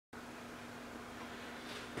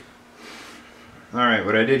Alright,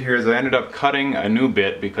 what I did here is I ended up cutting a new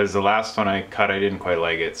bit because the last one I cut I didn't quite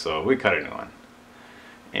like it, so we cut a new one.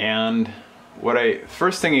 And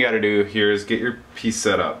first thing you gotta do here is get your piece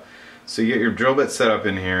set up. So you get your drill bit set up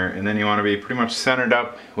in here, and then you want to be pretty much centered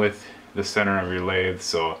up with the center of your lathe.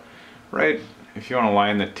 So right, if you want to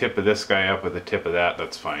line the tip of this guy up with the tip of that,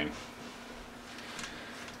 that's fine.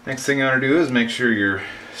 Next thing you want to do is make sure you're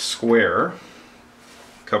square. A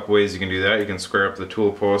couple ways you can do that. You can square up the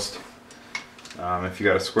tool post. If you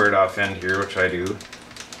got a squared off end here, which I do, you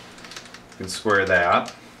can square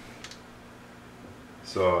that.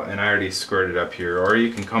 So, and I already squared it up here. Or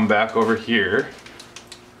you can come back over here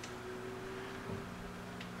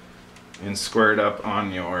and square it up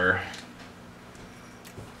on your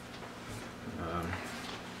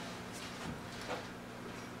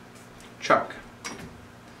chuck,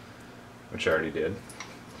 which I already did.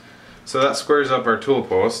 So that squares up our tool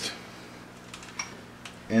post,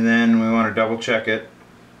 and then we want to double check it.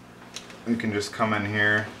 We can just come in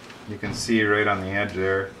here, you can see right on the edge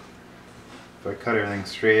there, if I cut everything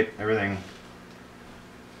straight, and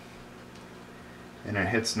it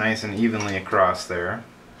hits nice and evenly across there.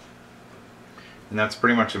 And that's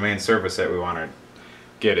pretty much the main surface that we want to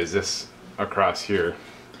get, is this across here.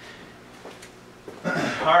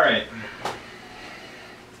 Alright.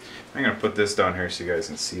 I'm going to put this down here so you guys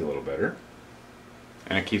can see a little better.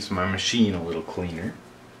 And it keeps my machine a little cleaner,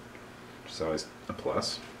 which is always a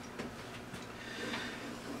plus.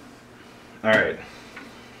 Alright.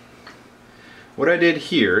 What I did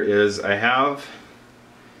here is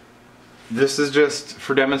this is just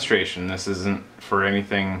for demonstration. This isn't for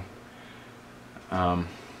anything,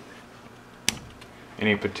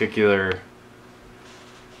 any particular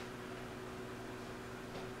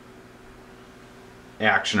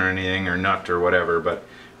action or anything, or nut or whatever, but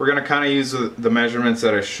we're going to kind of use the measurements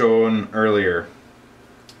that I shown earlier.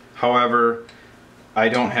 However, I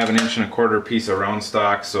don't have an 1¼ inch piece of round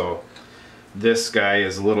stock, so this guy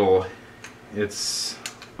is it's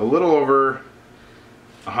a little over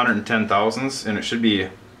 110 thousandths, and it should be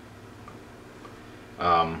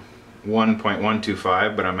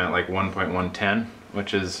 1.125, but I'm at like 1.110,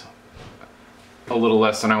 which is a little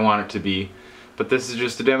less than I want it to be. But this is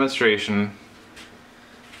just a demonstration,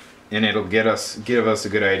 and it'll give us a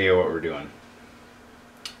good idea what we're doing.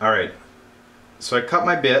 Alright, so I cut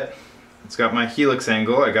my bit. It's got my helix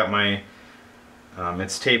angle. I got my,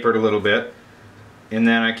 it's tapered a little bit. And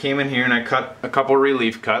then I came in here and I cut a couple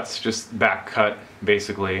relief cuts, just back cut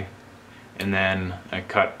basically. And then I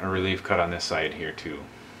cut a relief cut on this side here too.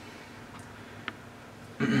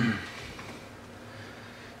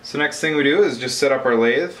 So next thing we do is just set up our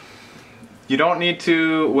lathe. You don't need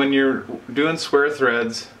to, when you're doing square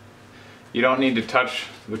threads, you don't need to touch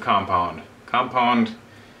the compound. Compound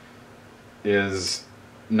is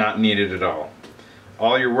not needed at all.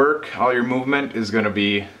 All your work, all your movement is going to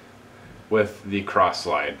be with the cross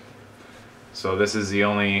slide. So this is the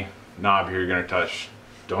only knob here you're going to touch.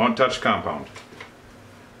 Don't touch compound.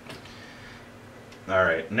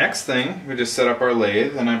 Alright, next thing, we just set up our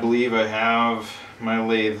lathe, and I believe I have my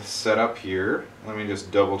lathe set up here. Let me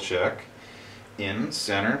just double check. In,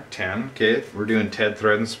 center, 10. Okay, we're doing 10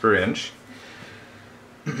 threads per inch.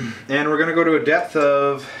 And we're going to go to a depth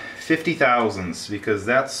of 50 thousandths because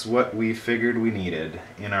that's what we figured we needed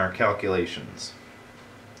in our calculations.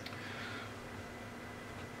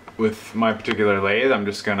 With my particular lathe, I'm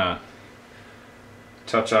just going to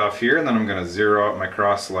touch off here, and then I'm going to zero out my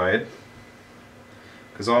cross slide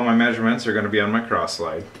because all my measurements are going to be on my cross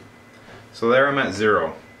slide. So there I'm at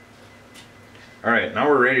 0. Alright, now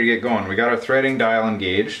we're ready to get going. We got our threading dial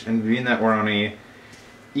engaged, and being that we're on a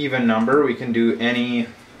even number, we can do any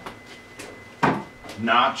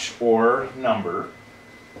notch or number.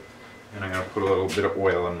 And I'm going to put a little bit of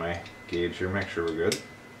oil in my gauge here, make sure we're good.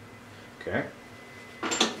 Okay.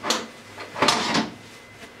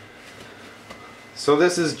 So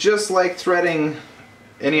this is just like threading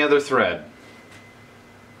any other thread.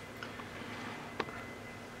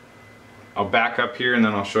 I'll back up here and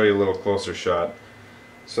then I'll show you a little closer shot.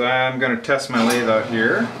 So I'm going to test my lathe out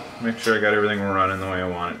here, make sure I got everything running the way I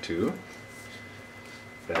want it to.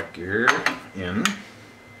 Back gear in.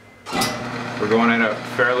 We're going at a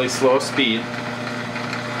fairly slow speed.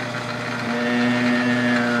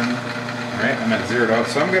 And alright, I'm at zeroed out.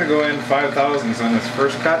 So I'm going to go in 5 thousandths on this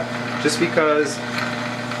first cut, just because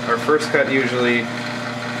our first cut usually,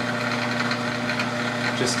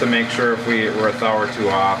 just to make sure if we're a thou or two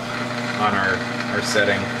off on our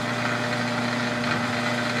setting.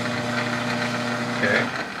 Okay,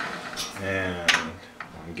 and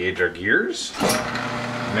engage our gears,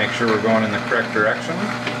 make sure we're going in the correct direction,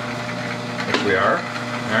 which we are.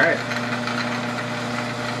 Alright,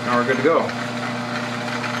 Now we're good to go.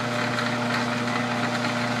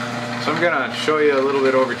 So I'm gonna show you a little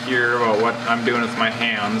bit over here about what I'm doing with my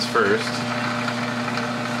hands first.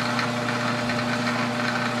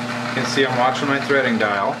 You can see I'm watching my threading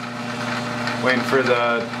dial, waiting for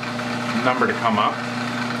the number to come up.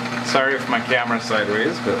 Sorry if my camera's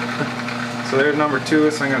sideways, but so there's number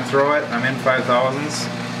 2, so I'm gonna throw it. I'm in 5/1000s,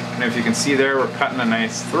 and if you can see there, we're cutting a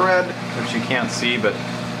nice thread, which you can't see, but.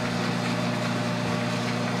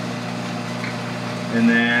 And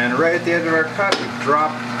then right at the edge of our cut, we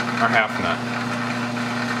drop our half nut.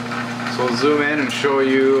 So we'll zoom in and show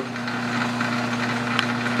you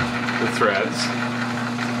the threads.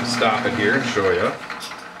 I'll stop it here and show you.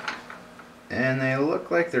 And they look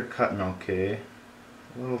like they're cutting okay.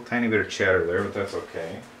 A little tiny bit of chatter there, but that's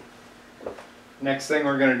okay. Next thing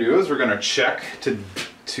we're going to do is we're going to check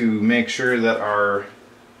to make sure that our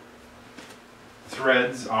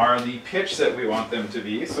threads are the pitch that we want them to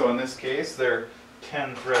be. So in this case, they're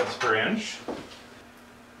 10 threads per inch.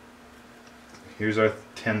 Here's our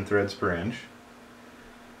 10 threads per inch.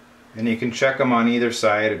 And you can check them on either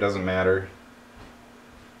side, it doesn't matter.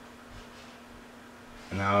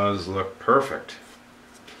 And those look perfect.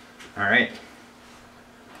 Alright.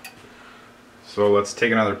 So let's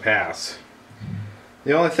take another pass.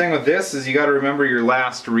 The only thing with this is you got to remember your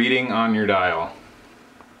last reading on your dial.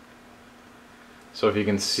 So if you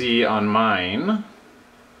can see on mine,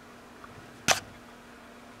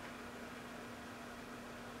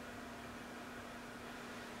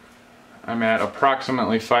 I'm at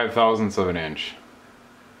approximately 5/1000ths of an inch.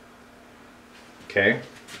 Okay.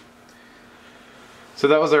 So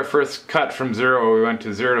that was our first cut from 0. We went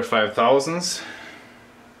to 0 to 5/1000ths.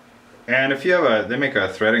 And if you have they make a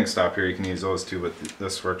threading stop here, you can use those too, but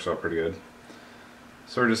this works out pretty good.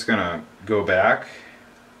 So we're just gonna go back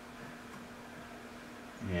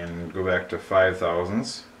and go back to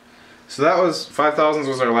 5/1000ths. So that was 5/1000ths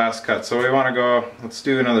was our last cut. So we want to go, let's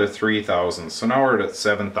do another 3/1000ths. So now we're at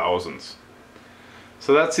 7/1000ths.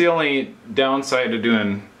 So that's the only downside to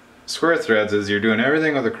doing square threads is you're doing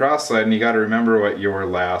everything with a cross slide, and you got to remember what your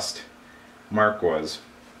last mark was.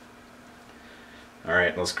 All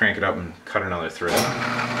right, let's crank it up and cut another thread.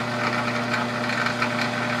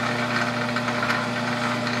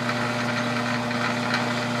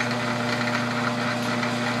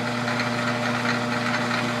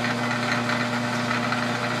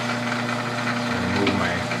 Move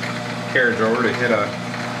my carriage over to hit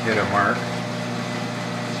a mark.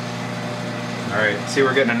 Alright, see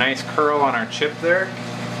we're getting a nice curl on our chip there.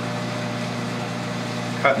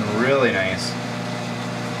 Cutting really nice.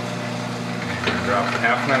 Drop the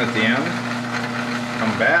half nut at the end.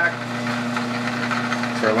 Come back.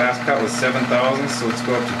 So our last cut was 7/1000, so let's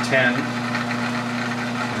go up to 10. And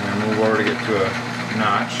then move over to get to a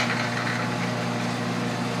notch.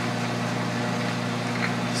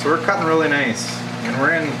 So we're cutting really nice. And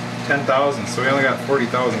we're in 10,000, so we only got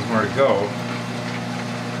 40,000 more to go.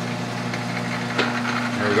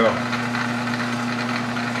 There we go.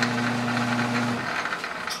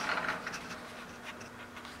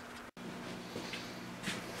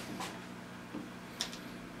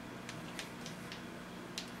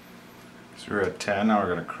 So we're at 10, now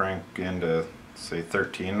we're going to crank into, say,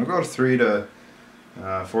 13. We'll go to 3 to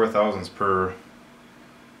 4/1000ths per.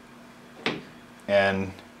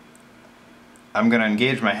 And I'm going to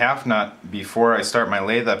engage my half nut before I start my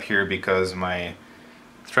lathe up here because my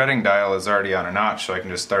threading dial is already on a notch, so I can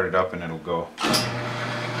just start it up and it'll go. So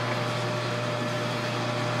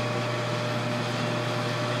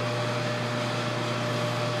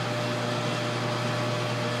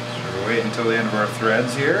we'll wait until the end of our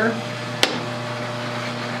threads here.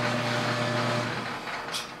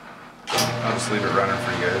 I'll just leave it running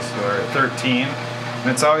for you guys. So we're at 13. And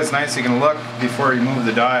it's always nice, you can look before you move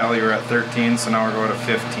the dial. You were at 13, so now we're going to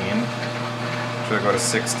 15. Should I go to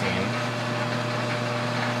 16?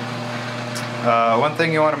 One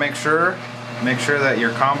thing you want to make sure that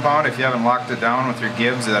your compound, if you haven't locked it down with your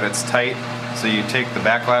gibs, that it's tight, so you take the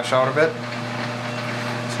backlash out of it.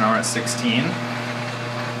 So now we're at 16.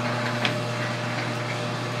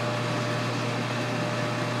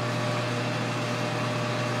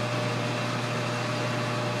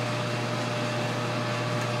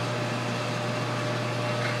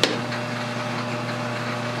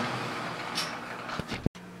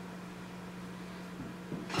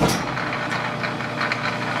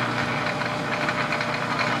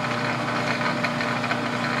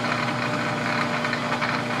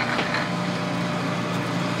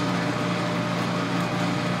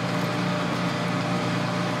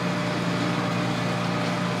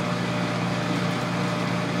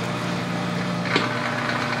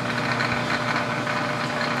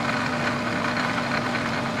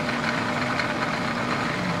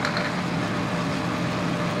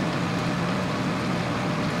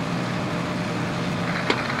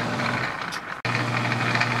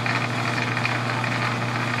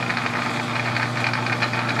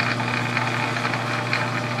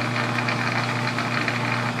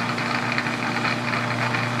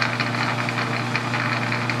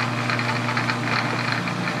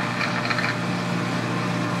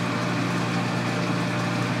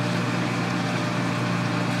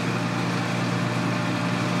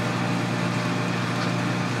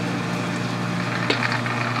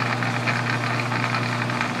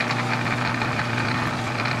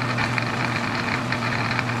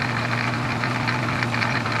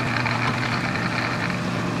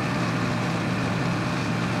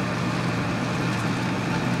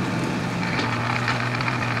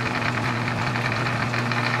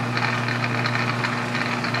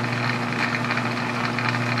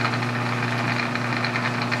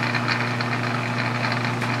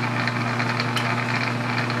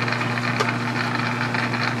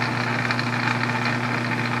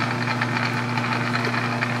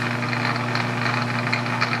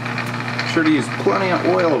 sure to use plenty of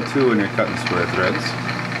oil too when you're cutting square threads.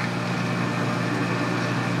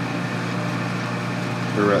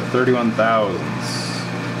 We're at 31 thousandths.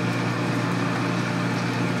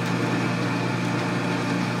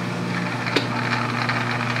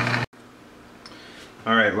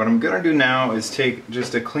 Alright, what I'm going to do now is take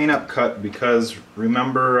just a cleanup cut, because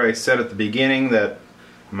remember I said at the beginning that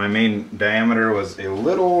my main diameter was a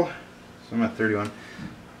little, so I'm at 31,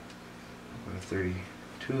 I'm at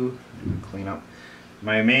 32, clean up.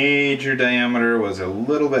 My major diameter was a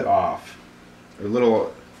little bit off, a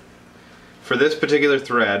little, for this particular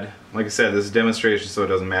thread, like I said, this is demonstration so it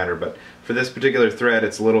doesn't matter, but for this particular thread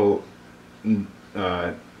it's a little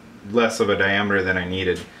less of a diameter than I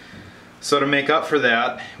needed. So to make up for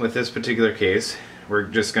that, with this particular case, we're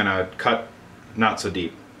just going to cut not so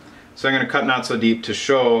deep. So I'm going to cut not so deep to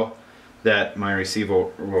show that my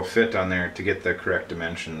receiver will fit on there to get the correct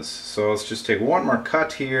dimensions. So let's just take one more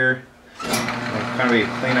cut here, kind of a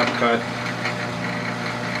cleanup cut.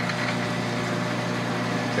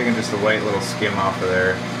 Taking just a light little skim off of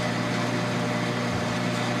there.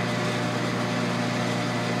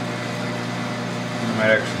 I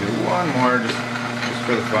might actually do one more just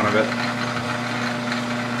for the fun of it.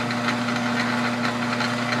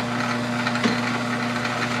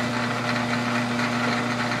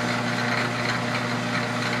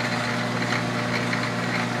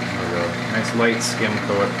 Nice light skim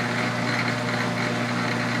coat.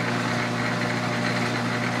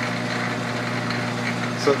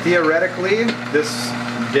 So theoretically, this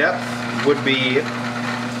depth would be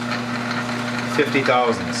 50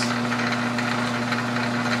 thousandths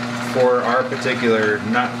for our particular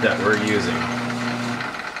nut that we're using.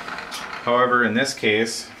 However, in this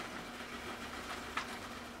case,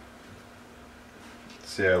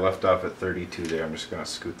 see, I left off at 32 there. I'm just going to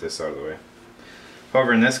scoot this out of the way.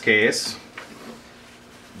 However, in this case,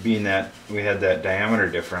 being that we had that diameter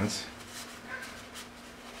difference,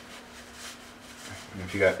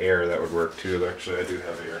 if you got air, that would work too. Actually, I do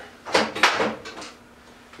have air.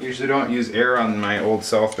 Usually don't use air on my old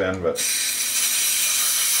South Bend, but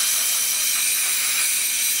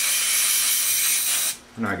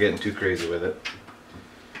I'm not getting too crazy with it.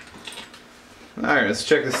 Alright, let's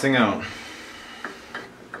check this thing out.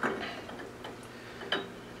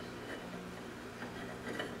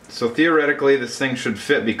 So theoretically this thing should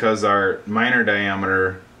fit because our minor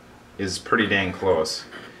diameter is pretty dang close.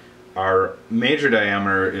 Our major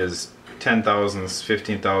diameter is 10 thousandths,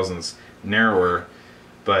 15 thousandths narrower,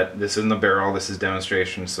 but this isn't a barrel, this is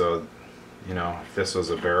demonstration, so you know, if this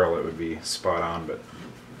was a barrel it would be spot on. But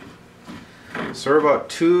so we're about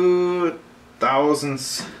 2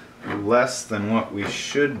 thousandths less than what we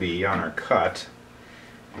should be on our cut,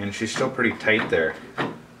 and she's still pretty tight there.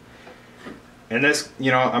 And this,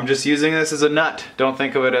 you know, I'm just using this as a nut. Don't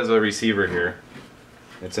think of it as a receiver here.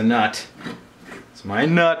 It's a nut. It's my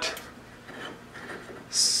nut.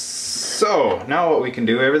 So, now what we can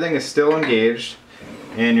do, everything is still engaged.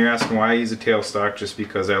 And you're asking why I use a tailstock, just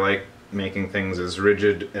because I like making things as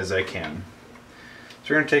rigid as I can.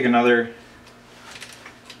 So we're going to take another,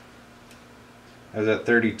 I was at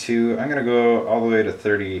 32. I'm going to go all the way to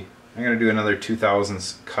 30. I'm going to do another 2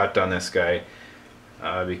 thousandths cut on this guy.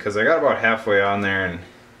 Because I got about halfway on there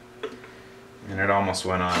and it almost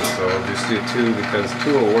went on, so I'll just do 2 because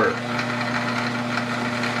 2 will work.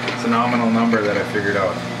 It's a nominal number that I figured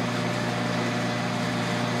out.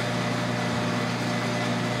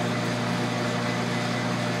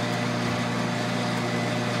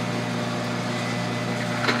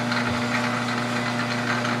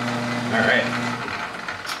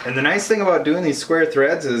 Alright. And the nice thing about doing these square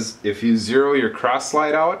threads is if you zero your cross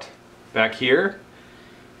slide out back here,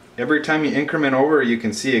 every time you increment over, you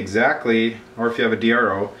can see exactly, or if you have a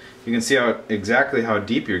DRO, you can see exactly how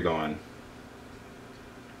deep you're going.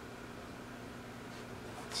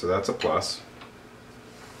 So that's a plus.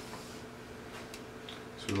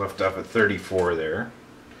 So we left off at 34 there.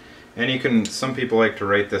 And you can, some people like to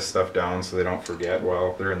write this stuff down so they don't forget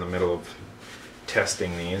while they're in the middle of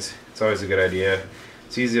testing these. It's always a good idea.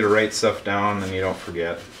 It's easy to write stuff down and you don't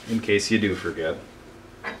forget, in case you do forget.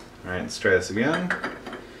 Alright, let's try this again.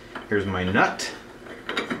 Here's my nut,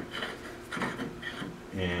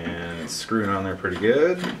 and it's screwing on there pretty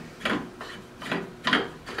good,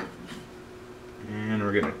 and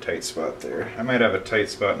we're getting a tight spot there. I might have a tight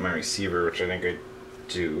spot in my receiver, which I think I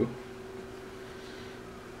do.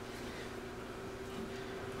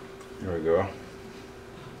 There we go.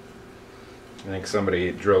 I think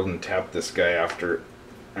somebody drilled and tapped this guy after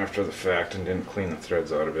the fact and didn't clean the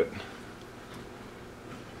threads out of it.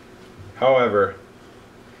 However,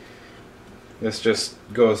 this just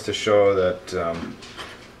goes to show that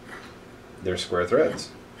they're square threads.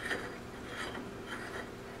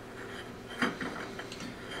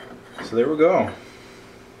 So there we go.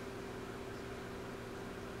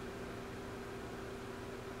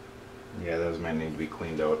 Yeah, those might need to be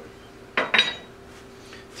cleaned out.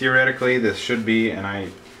 Theoretically, this should be, and I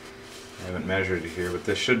haven't measured it here, but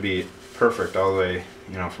this should be perfect all the way,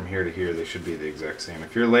 you know, from here to here. They should be the exact same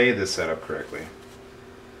if your lathe is set up correctly.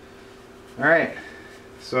 Alright,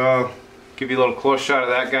 so I'll give you a little close shot of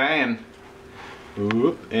that guy,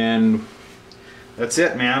 and that's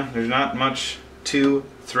it, man. There's not much to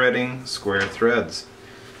threading square threads.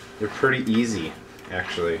 They're pretty easy,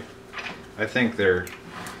 actually. I think they're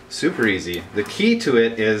super easy. The key to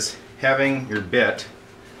it is having your bit,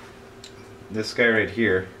 this guy right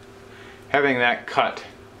here, having that cut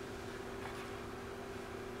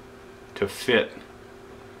to fit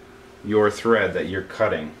your thread that you're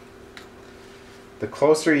cutting. The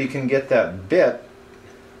closer you can get that bit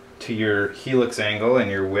to your helix angle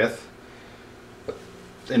and your width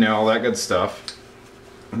and all that good stuff,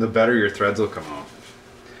 the better your threads will come out.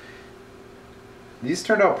 These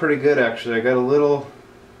turned out pretty good, actually. I got a little,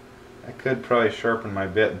 I could probably sharpen my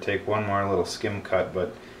bit and take one more little skim cut,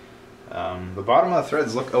 but the bottom of the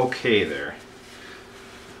threads look okay there.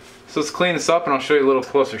 So let's clean this up and I'll show you a little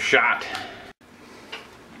closer shot.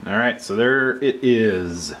 Alright, so there it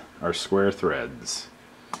is, our square threads.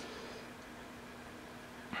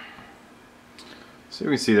 So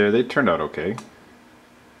you can see there, they turned out okay.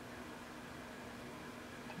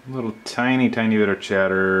 A little tiny bit of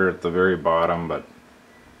chatter at the very bottom, but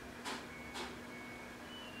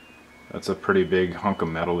that's a pretty big hunk of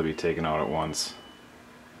metal to be taken out at once.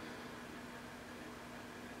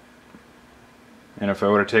 And if I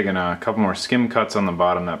would have taken a couple more skim cuts on the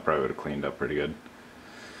bottom, that probably would have cleaned up pretty good.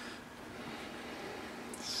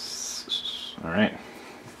 Alright.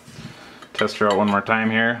 Test her out one more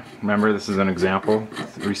time here. Remember, this is an example.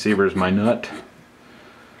 The receiver is my nut.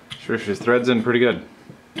 Sure, she threads in pretty good.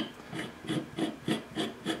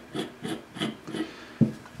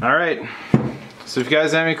 Alright. So if you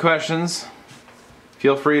guys have any questions,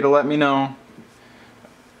 feel free to let me know.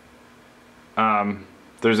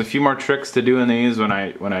 There's a few more tricks to do in these when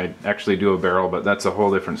I actually do a barrel, but that's a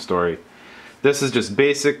whole different story. This is just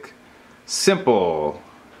basic, simple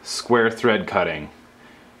square thread cutting.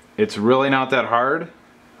 It's really not that hard.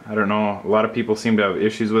 I don't know, a lot of people seem to have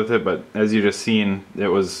issues with it, but as you just seen,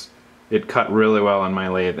 it cut really well on my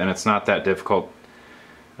lathe, and it's not that difficult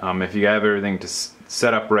if you have everything to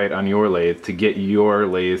set up right on your lathe to get your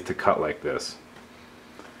lathe to cut like this.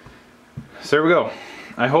 So there we go.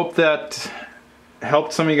 I hope that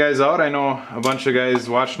helped some of you guys out. I know a bunch of guys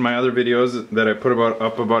watched my other videos that I put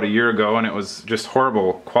up about a year ago, and it was just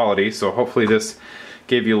horrible quality, so hopefully this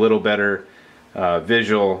gave you a little better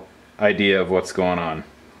visual idea of what's going on.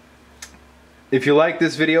 If you like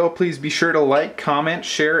this video, please be sure to like, comment,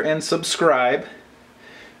 share, and subscribe.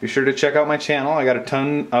 Be sure to check out my channel. I got a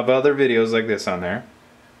ton of other videos like this on there.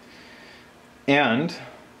 And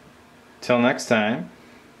till next time,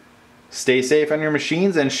 stay safe on your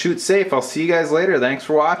machines and shoot safe. I'll see you guys later. Thanks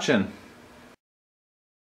for watching.